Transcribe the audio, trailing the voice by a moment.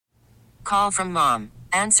Call from mom.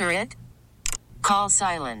 Answer it. Call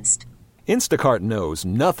silenced. Instacart knows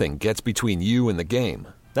nothing gets between you and the game.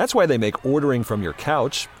 That's why they make ordering from your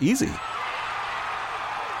couch easy.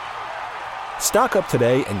 Stock up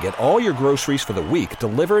today and get all your groceries for the week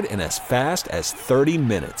delivered in as fast as 30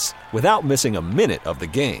 minutes without missing a minute of the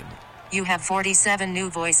game. You have 47 new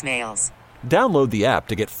voicemails. Download the app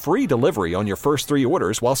to get free delivery on your first 3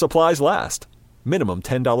 orders while supplies last. Minimum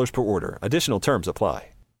 $10 per order. Additional terms apply.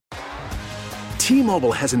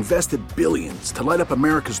 T-Mobile has invested billions to light up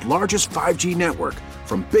America's largest 5G network,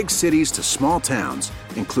 from big cities to small towns,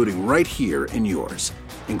 including right here in yours.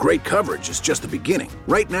 And great coverage is just the beginning.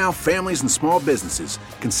 Right now, families and small businesses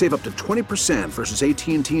can save up to 20% versus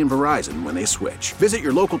AT&T and Verizon when they switch. Visit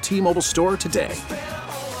your local T-Mobile store today.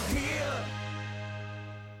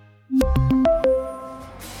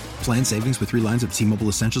 Plan savings with 3 lines of T-Mobile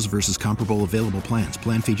Essentials versus comparable available plans.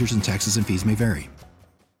 Plan features and taxes and fees may vary.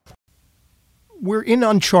 We're in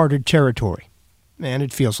uncharted territory, and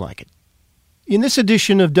it feels like it. In this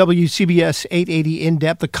edition of WCBS 880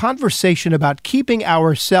 In-Depth, a conversation about keeping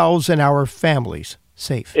ourselves and our families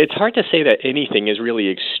safe. It's hard to say that anything is really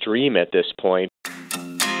extreme at this point.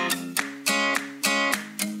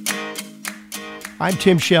 I'm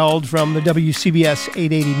Tim Sheld from the WCBS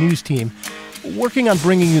 880 News team, working on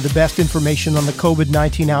bringing you the best information on the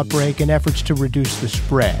COVID-19 outbreak and efforts to reduce the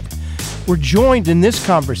spread. We're joined in this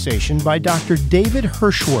conversation by Dr. David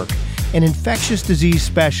Hirschwerk, an infectious disease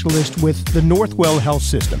specialist with the Northwell Health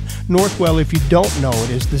System. Northwell, if you don't know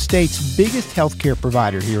it, is the state's biggest healthcare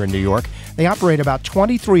provider here in New York. They operate about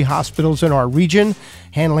 23 hospitals in our region,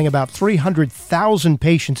 handling about 300,000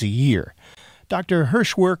 patients a year. Dr.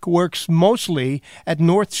 Hirschwerk works mostly at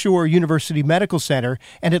North Shore University Medical Center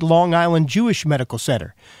and at Long Island Jewish Medical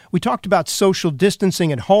Center. We talked about social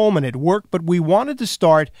distancing at home and at work, but we wanted to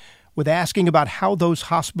start with asking about how those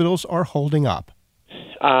hospitals are holding up.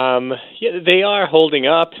 Yeah, they are holding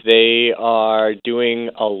up. They are doing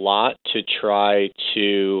a lot to try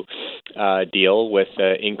to deal with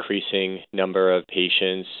the increasing number of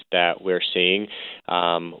patients that we're seeing.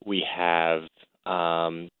 We have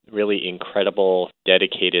really incredible,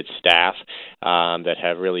 dedicated staff that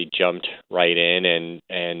have really jumped right in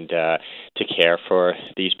and to care for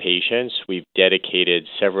these patients. We've dedicated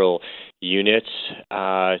several units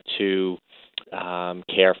to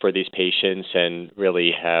care for these patients and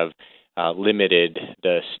really have limited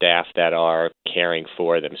the staff that are caring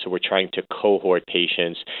for them. So we're trying to cohort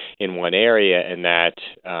patients in one area, and that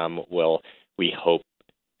will, we hope,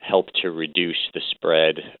 help to reduce the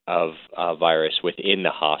spread of virus within the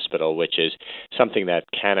hospital, which is something that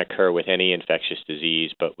can occur with any infectious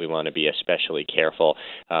disease, but we want to be especially careful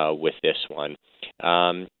with this one.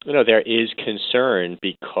 There is concern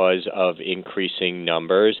because of increasing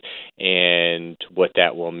numbers and what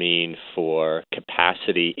that will mean for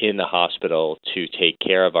capacity in the hospital to take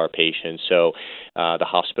care of our patients. So the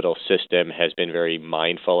hospital system has been very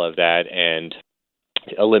mindful of that and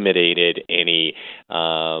eliminated any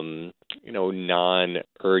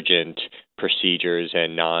non-urgent procedures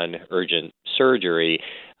and non-urgent surgery.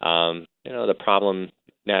 The problem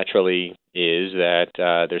naturally is that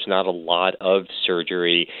there's not a lot of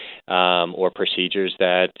surgery or procedures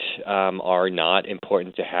that are not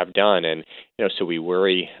important to have done, and so we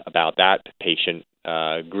worry about that patient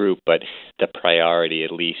group, but the priority,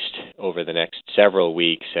 at least over the next several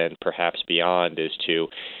weeks and perhaps beyond, is to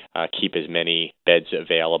keep as many beds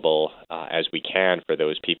available as we can for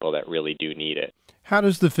those people that really do need it. How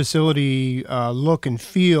does the facility look and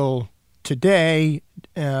feel today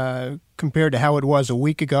compared to how it was a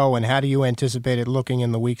week ago, and how do you anticipate it looking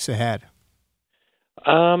in the weeks ahead?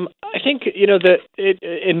 I think,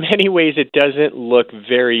 in many ways it doesn't look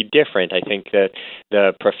very different. I think that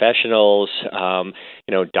the professionals,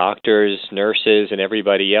 doctors, nurses, and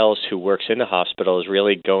everybody else who works in the hospital is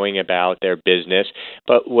really going about their business,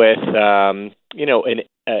 but with,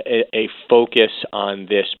 a focus on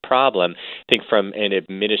this problem. I think from an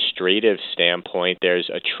administrative standpoint, there's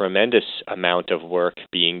a tremendous amount of work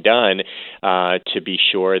being done to be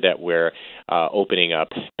sure that we're opening up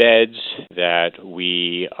beds, that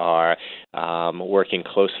we are working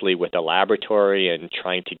closely with the laboratory and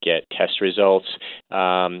trying to get test results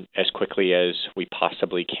as quickly as we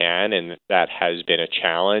possibly can, and that has been a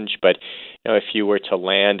challenge. But if you were to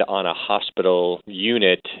land on a hospital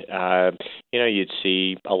unit, you'd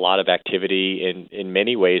see a lot of activity in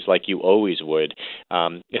many ways like you always would.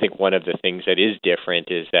 I think one of the things that is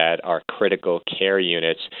different is that our critical care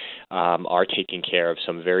units are taking care of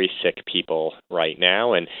some very sick people right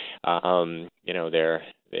now, and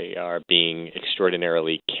They are being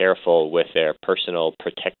extraordinarily careful with their personal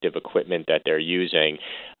protective equipment that they're using,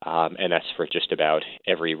 and that's for just about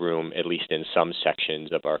every room, at least in some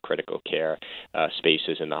sections of our critical care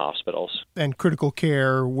spaces in the hospitals. And critical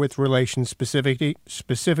care with relation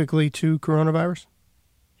specifically to coronavirus?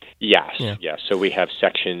 Yes, Yeah. yes. So we have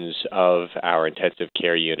sections of our intensive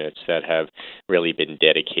care units that have really been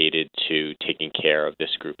dedicated to taking care of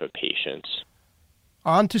this group of patients.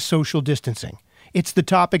 On to social distancing. It's the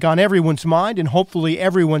topic on everyone's mind, and hopefully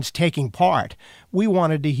everyone's taking part. We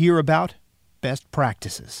wanted to hear about best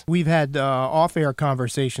practices. We've had off-air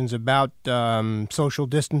conversations about social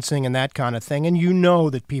distancing and that kind of thing, and you know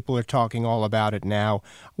that people are talking all about it now.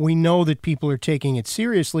 We know that people are taking it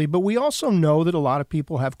seriously, but we also know that a lot of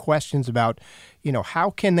people have questions about, how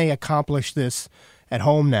can they accomplish this at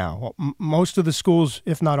home now? Most of the schools,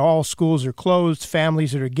 if not all schools, are closed.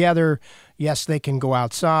 Families are together. Yes, they can go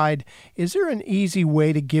outside. Is there an easy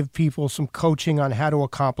way to give people some coaching on how to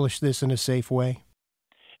accomplish this in a safe way?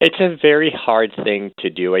 It's a very hard thing to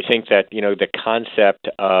do. I think that, the concept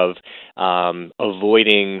of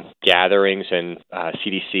avoiding gatherings, and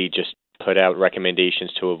CDC just put out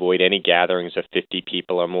recommendations to avoid any gatherings of 50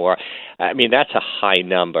 people or more. I mean, that's a high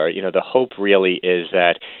number. The hope really is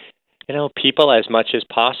that people as much as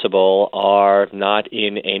possible are not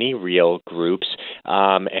in any real groups,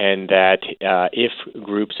 and that if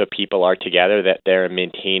groups of people are together, that they're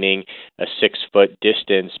maintaining a 6-foot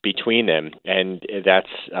distance between them, and that's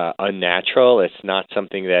unnatural. It's not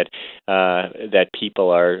something that people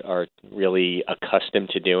are really accustomed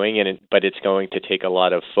to doing, but it's going to take a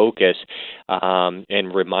lot of focus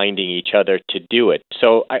and reminding each other to do it.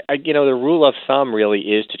 So, the rule of thumb really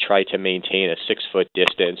is to try to maintain a 6-foot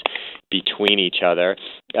distance between each other,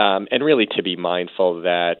 and really to be mindful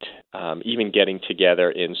that even getting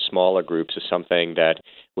together in smaller groups is something that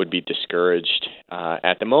would be discouraged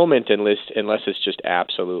at the moment unless it's just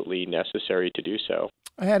absolutely necessary to do so.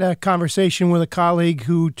 I had a conversation with a colleague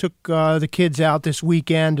who took the kids out this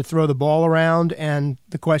weekend to throw the ball around, and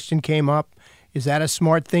the question came up, is that a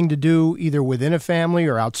smart thing to do either within a family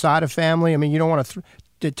or outside a family? I mean, you don't want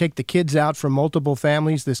to take the kids out from multiple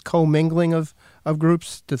families, this commingling of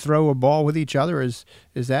groups to throw a ball with each other. Is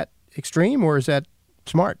that extreme or is that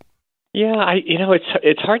smart? Yeah,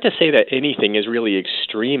 it's hard to say that anything is really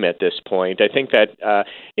extreme at this point. I think that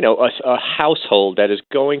a household that is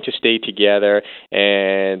going to stay together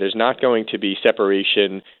and there's not going to be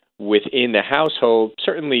separation within the household,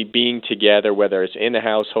 certainly being together, whether it's in the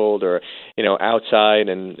household or outside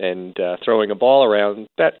and throwing a ball around,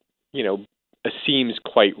 that seems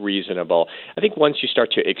quite reasonable. I think once you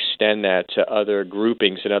start to extend that to other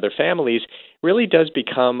groupings and other families, really does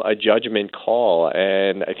become a judgment call,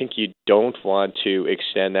 and I think you don't want to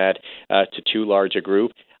extend that to too large a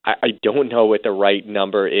group. I don't know what the right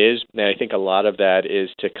number is, and I think a lot of that is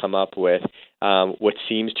to come up with what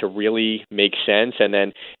seems to really make sense, and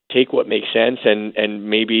then take what makes sense and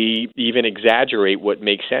maybe even exaggerate what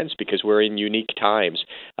makes sense, because we're in unique times.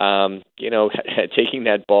 Taking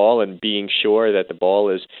that ball and being sure that the ball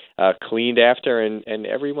is cleaned after, and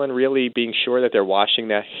everyone really being sure that they're washing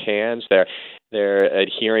their hands, they're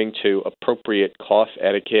adhering to appropriate cough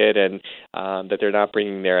etiquette, and that they're not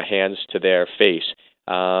bringing their hands to their face.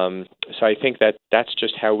 So I think that that's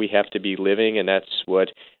just how we have to be living, and that's what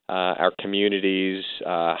our communities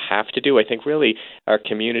have to do. I think really our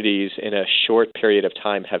communities in a short period of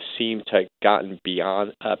time have seemed to have gotten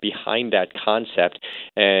behind that concept,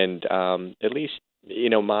 and at least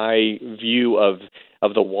my view of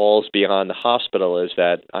the walls beyond the hospital is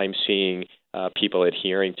that I'm seeing people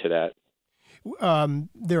adhering to that.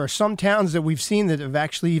 There are some towns that we've seen that have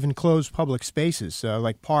actually even closed public spaces,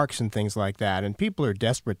 like parks and things like that, and people are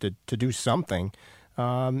desperate to do something.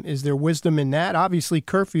 Is there wisdom in that? Obviously,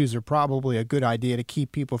 curfews are probably a good idea to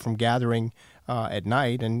keep people from gathering at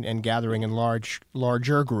night and gathering in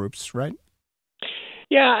larger groups, right?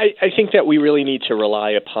 Yeah, I think that we really need to rely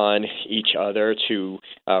upon each other to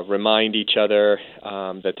remind each other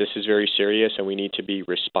that this is very serious and we need to be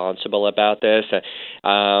responsible about this.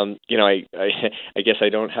 I guess I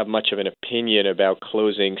don't have much of an opinion about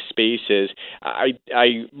closing spaces.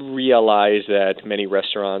 I realize that many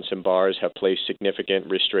restaurants and bars have placed significant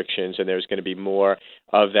restrictions, and there's going to be more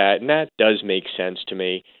of that, and that does make sense to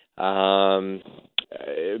me.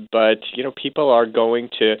 But, people are going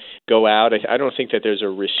to go out. I don't think that there's a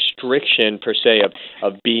restriction per se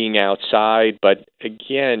of being outside. But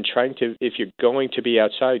again, if you're going to be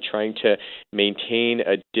outside, trying to maintain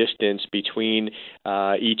a distance between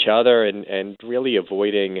each other and really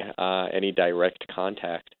avoiding any direct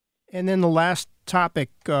contact. And then the last topic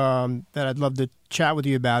that I'd love to chat with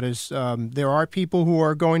you about is there are people who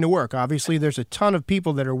are going to work. Obviously, there's a ton of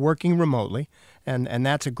people that are working remotely, and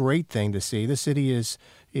that's a great thing to see. The city is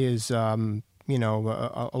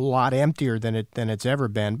a lot emptier than it's ever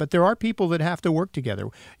been. But there are people that have to work together.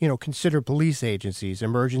 Consider police agencies,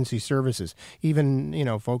 emergency services,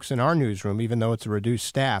 even folks in our newsroom, even though it's a reduced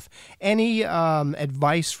staff. Any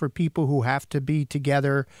advice for people who have to be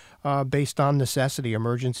together based on necessity,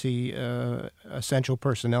 emergency, essential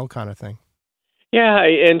personnel kind of thing? Yeah,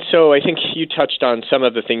 and so I think you touched on some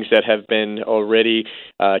of the things that have been already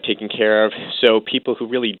taken care of. So people who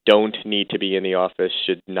really don't need to be in the office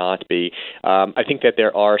should not be. I think that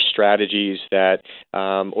there are strategies that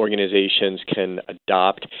organizations can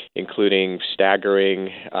adopt, including staggering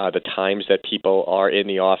the times that people are in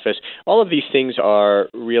the office. All of these things are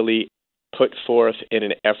really put forth in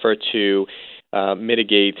an effort to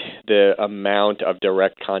mitigate the amount of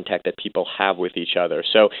direct contact that people have with each other.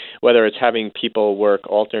 So whether it's having people work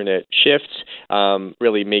alternate shifts,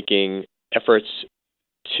 really making efforts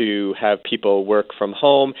to have people work from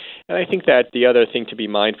home. And I think that the other thing to be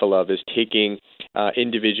mindful of is taking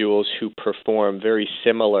individuals who perform very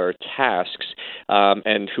similar tasks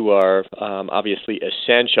and who are obviously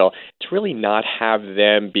essential to really not have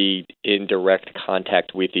them be in direct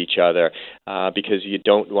contact with each other because you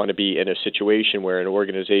don't want to be in a situation where an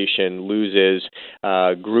organization loses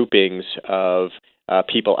groupings of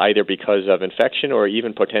people either because of infection or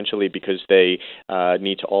even potentially because they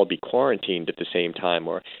need to all be quarantined at the same time.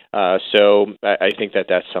 So I think that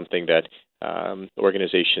that's something that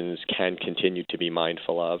organizations can continue to be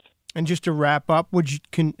mindful of. And just to wrap up,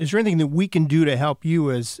 is there anything that we can do to help you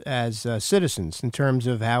as citizens in terms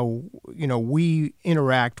of how we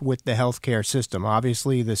interact with the healthcare system?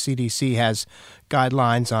 Obviously, the CDC has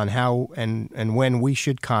guidelines on how and when we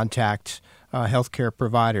should contact healthcare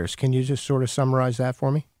providers. Can you just sort of summarize that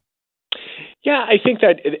for me? Yeah, I think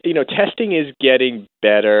that testing is getting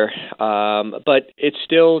better, but it's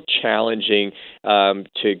still challenging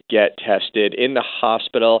to get tested. In the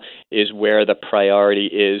hospital is where the priority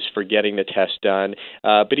is for getting the test done.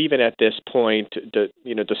 But even at this point,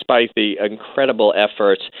 despite the incredible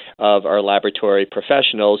efforts of our laboratory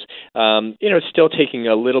professionals, it's still taking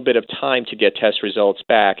a little bit of time to get test results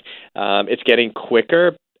back. It's getting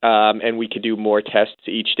quicker. And we could do more tests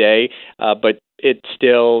each day, but it's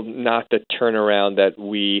still not the turnaround that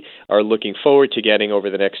we are looking forward to getting over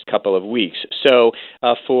the next couple of weeks. So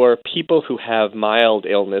for people who have mild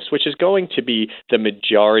illness, which is going to be the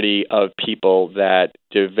majority of people that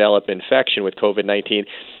develop infection with COVID-19,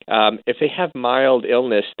 if they have mild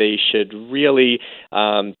illness, they should really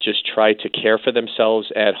just try to care for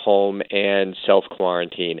themselves at home and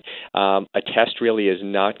self-quarantine. A test really is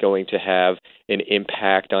not going to have an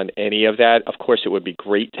impact on any of that. Of course, it would be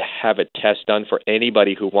great to have a test done for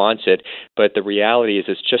anybody who wants it, but the reality is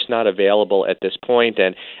it's just not available at this point.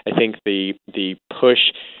 And I think the push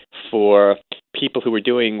for people who are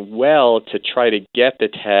doing well to try to get the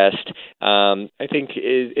test, I think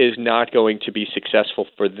is not going to be successful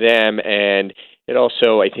for them. And it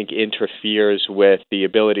also, I think, interferes with the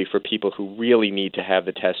ability for people who really need to have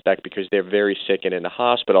the test back because they're very sick and in the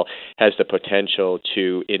hospital, has the potential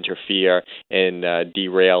to interfere and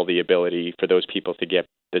derail the ability for those people to get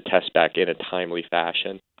the test back in a timely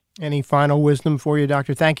fashion. Any final wisdom for you,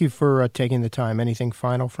 Doctor? Thank you for taking the time. Anything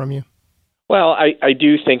final from you? Well, I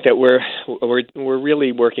do think that we're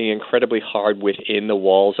really working incredibly hard within the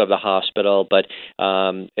walls of the hospital, but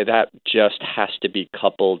that just has to be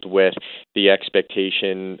coupled with the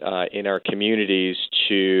expectation in our communities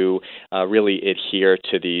to really adhere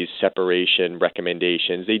to these separation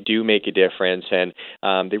recommendations. They do make a difference,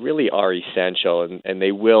 and they really are essential, and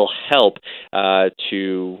they will help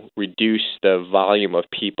to reduce the volume of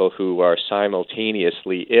people who are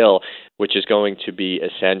simultaneously ill, which is going to be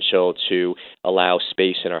essential to allow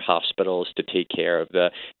space in our hospitals to take care of the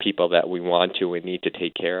people that we want to and need to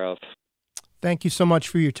take care of. Thank you so much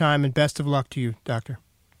for your time, and best of luck to you, Doctor.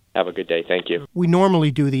 Have a good day. Thank you. We normally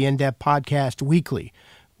do the In-Depth podcast weekly.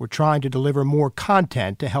 We're trying to deliver more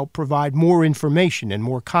content to help provide more information and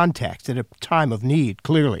more context at a time of need,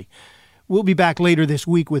 clearly. We'll be back later this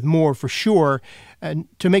week with more for sure, and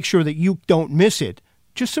to make sure that you don't miss it,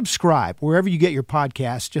 just subscribe. Wherever you get your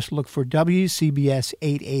podcasts, just look for WCBS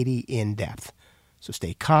 880 In-Depth. So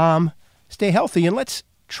stay calm, stay healthy, and let's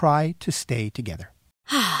try to stay together.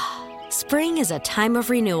 Spring is a time of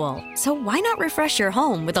renewal, so why not refresh your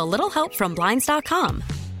home with a little help from Blinds.com?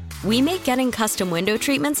 We make getting custom window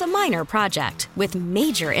treatments a minor project with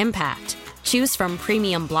major impact. Choose from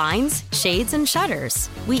premium blinds, shades, and shutters.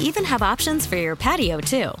 We even have options for your patio,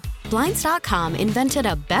 too. Blinds.com invented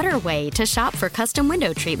a better way to shop for custom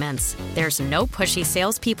window treatments. There's no pushy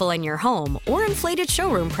salespeople in your home or inflated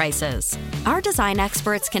showroom prices. Our design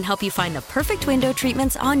experts can help you find the perfect window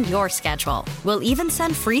treatments on your schedule. We'll even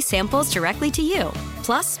send free samples directly to you.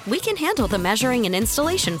 Plus, we can handle the measuring and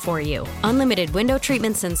installation for you. Unlimited window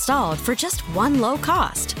treatments installed for just one low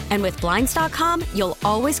cost. And with Blinds.com, you'll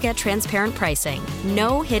always get transparent pricing.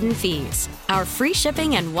 No hidden fees. Our free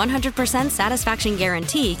shipping and 100% satisfaction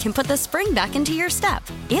guarantee can put the spring back into your step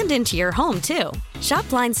and into your home, too. Shop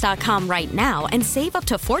Blinds.com right now and save up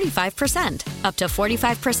to 45%. Up to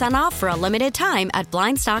 45% off for a limited time at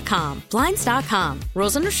Blinds.com. Blinds.com.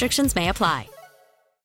 Rules and restrictions may apply.